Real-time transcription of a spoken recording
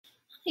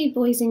Hey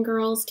boys and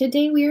girls,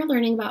 today we are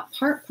learning about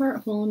part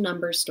whole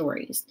number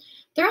stories.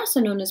 They're also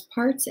known as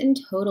parts and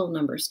total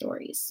number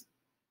stories.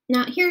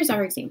 Now here's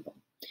our example.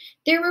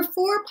 There were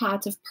 4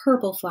 pots of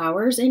purple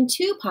flowers and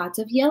 2 pots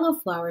of yellow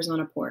flowers on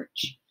a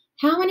porch.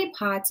 How many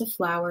pots of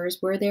flowers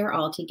were there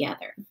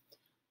altogether?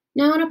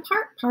 Now in a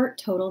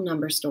part total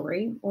number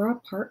story, or a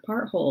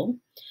part whole,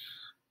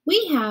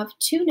 we have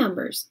 2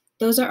 numbers.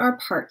 Those are our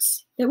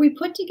parts that we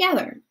put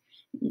together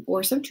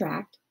or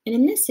subtract. And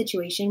in this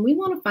situation, we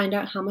want to find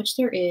out how much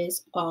there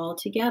is all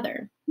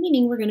together,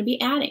 meaning we're going to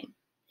be adding.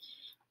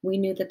 We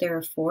knew that there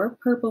are 4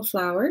 purple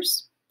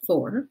flowers,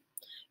 4,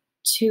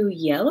 2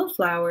 yellow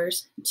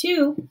flowers,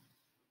 2.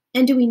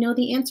 And do we know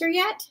the answer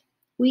yet?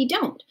 We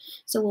don't.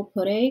 So we'll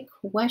put a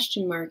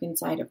question mark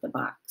inside of the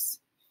box.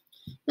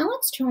 Now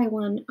let's try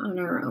one on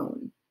our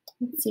own.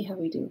 Let's see how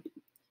we do.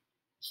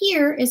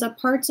 Here is a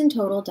parts and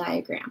total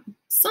diagram.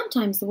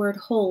 Sometimes the word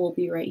whole will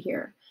be right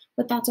here,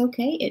 but that's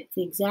okay. It's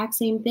the exact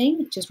same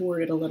thing, just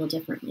worded a little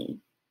differently.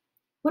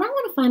 What I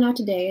want to find out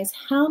today is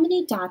how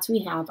many dots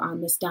we have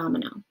on this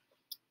domino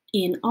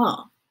in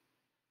all.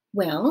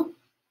 Well,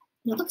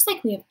 it looks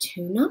like we have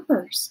 2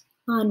 numbers.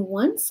 On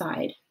one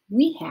side,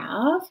 we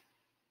have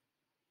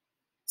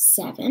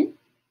 7.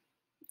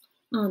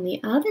 On the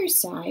other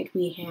side,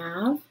 we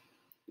have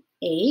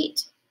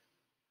 8.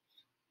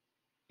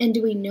 And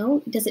do we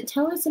know, does it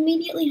tell us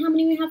immediately how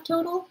many we have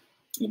total?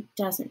 It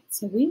doesn't,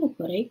 so we will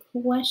put a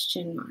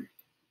question mark.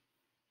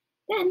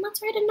 Then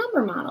let's write a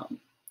number model.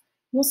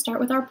 We'll start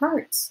with our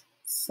parts.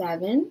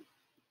 7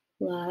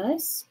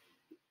 plus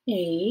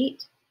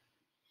 8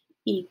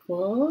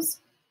 equals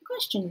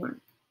question mark,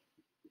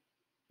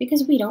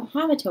 because we don't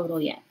have a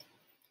total yet.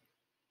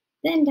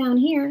 Then down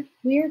here,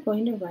 we are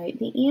going to write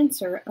the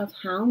answer of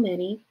how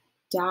many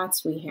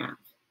dots we have.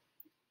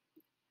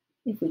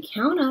 If we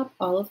count up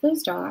all of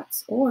those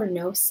dots, or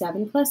know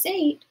 7 plus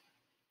 8,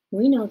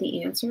 we know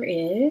the answer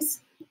is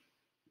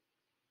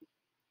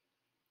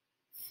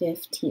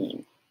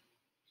 15.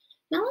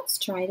 Now let's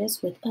try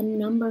this with a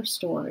number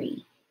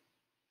story.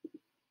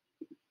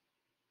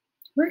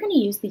 We're going to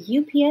use the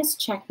UPS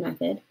check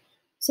method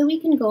so we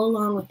can go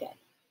along with it.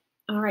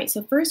 All right,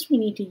 so first we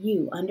need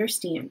to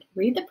understand,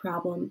 read the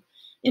problem,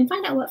 and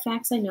find out what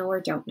facts I know or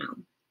don't know.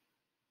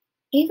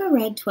 Ava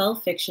read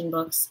 12 fiction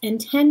books and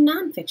 10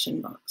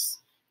 nonfiction books.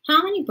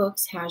 How many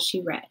books has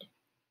she read?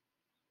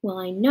 Well,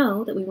 I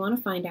know that we want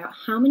to find out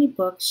how many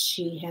books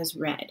she has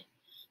read.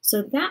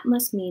 So that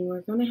must mean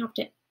we're going to have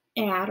to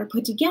add or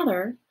put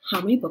together how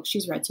many books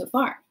she's read so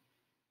far.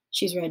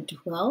 She's read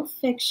 12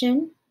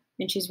 fiction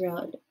and she's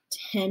read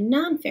 10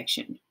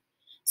 nonfiction.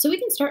 So we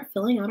can start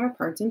filling out our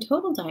parts and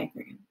total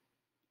diagram.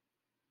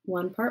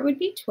 One part would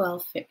be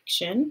 12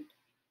 fiction.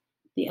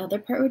 The other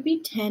part would be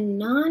 10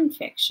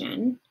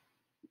 nonfiction.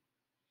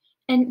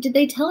 And did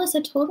they tell us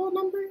a total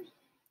number?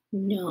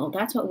 No,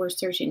 that's what we're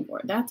searching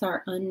for. That's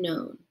our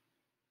unknown.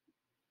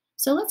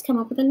 So let's come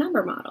up with a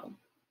number model.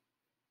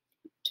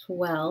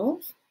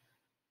 12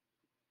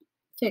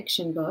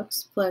 fiction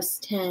books plus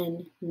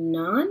 10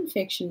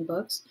 nonfiction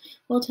books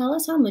will tell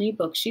us how many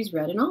books she's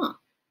read in all,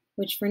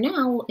 which for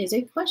now is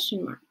a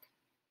question mark.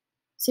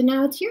 So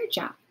now it's your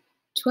job.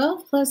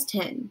 12 plus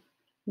 10.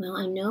 Well,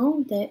 I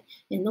know that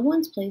in the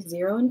ones place,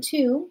 0 and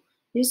 2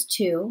 is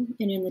 2,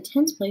 and in the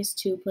tens place,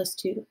 2 plus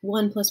 2,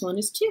 1 plus 1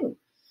 is 2.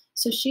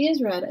 So she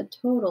has read a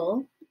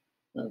total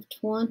of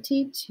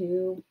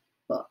 22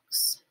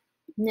 books.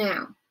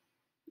 Now,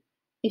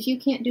 if you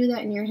can't do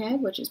that in your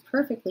head, which is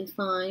perfectly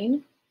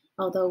fine,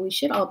 although we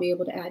should all be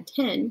able to add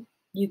 10,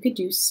 you could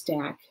do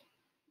stack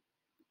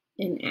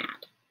and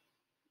add.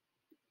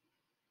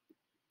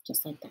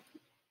 Just like that.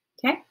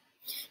 Okay?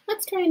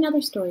 Let's try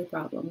another story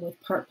problem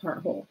with part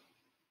whole.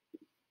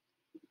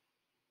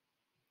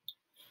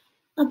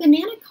 A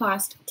banana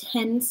cost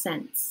 10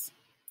 cents.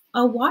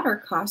 A water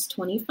cost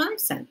 25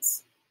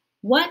 cents.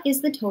 What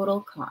is the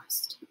total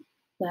cost?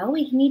 Well,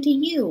 we need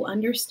to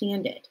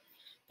understand it.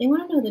 They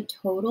want to know the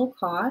total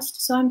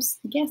cost, so I'm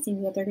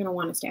guessing that they're going to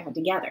want us to add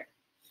together.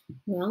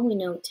 Well, we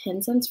know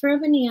 10 cents for a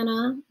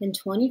banana and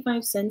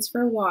 25 cents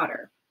for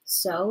water.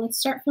 So let's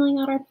start filling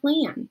out our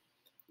plan.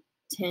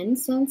 10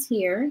 cents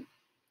here.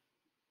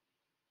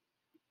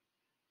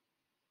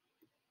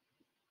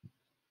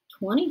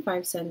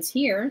 25 cents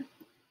here.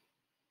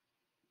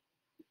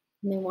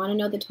 And they want to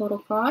know the total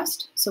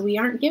cost, so we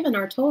aren't given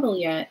our total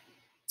yet,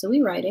 so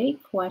we write a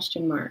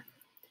question mark.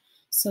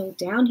 So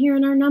down here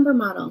in our number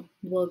model,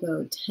 we'll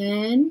go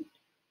 10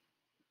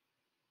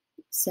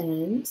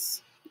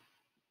 cents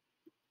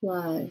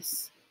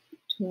plus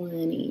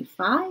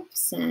 25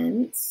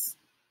 cents.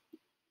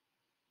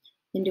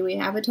 And do we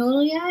have a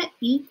total yet?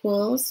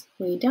 Equals,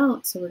 we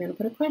don't, so we're going to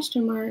put a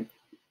question mark.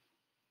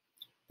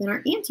 Then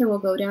our answer will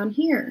go down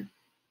here,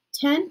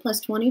 10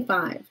 plus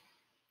 25.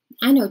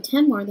 I know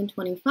 10 more than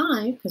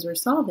 25, because we're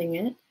solving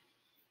it,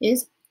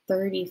 is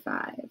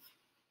 35.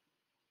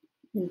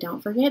 And don't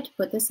forget to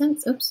put the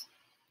cent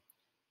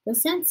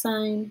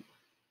sign.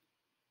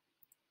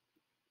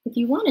 If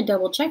you want to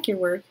double check your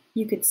work,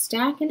 you could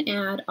stack and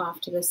add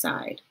off to the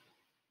side.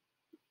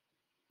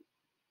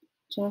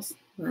 Just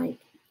like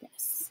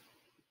guess.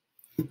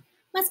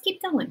 Let's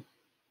keep going.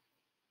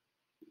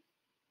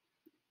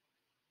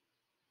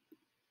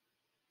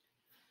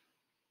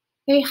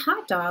 A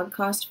hot dog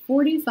cost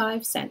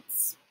 45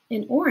 cents.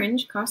 An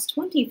orange cost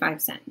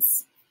 25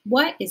 cents.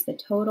 What is the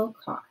total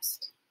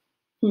cost?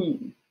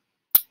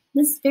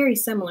 This is very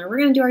similar. We're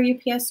going to do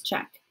our UPS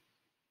check.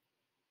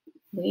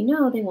 We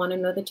know they want to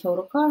know the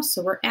total cost,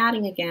 so we're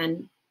adding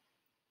again.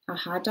 A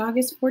hot dog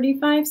is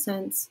 45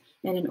 cents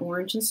and an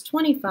orange is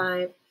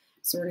 25.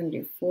 So we're going to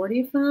do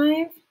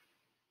 45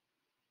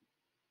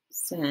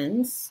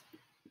 cents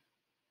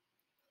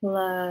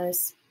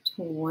plus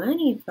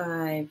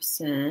 25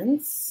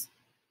 cents.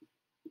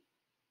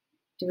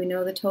 Do we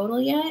know the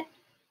total yet?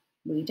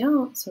 We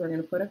don't, so we're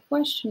going to put a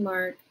question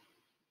mark.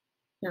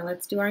 Now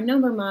let's do our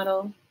number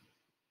model.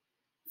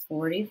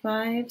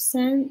 45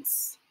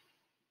 cents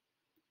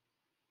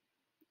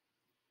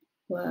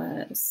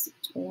plus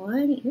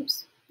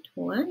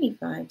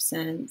 25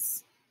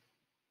 cents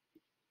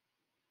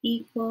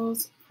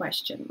equals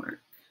question mark.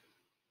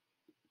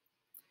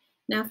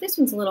 Now, if this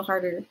one's a little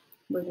harder,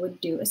 we would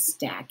do a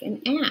stack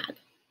and add.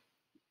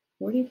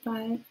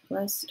 45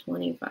 plus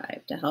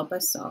 25 to help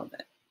us solve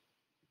it.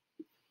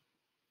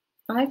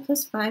 5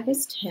 plus 5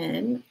 is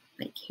 10.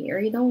 I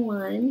carry the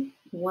 1.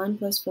 1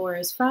 plus 4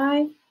 is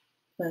 5.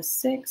 Plus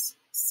 6,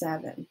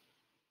 7.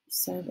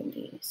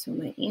 70. So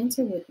my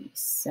answer would be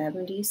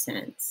 70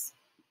 cents.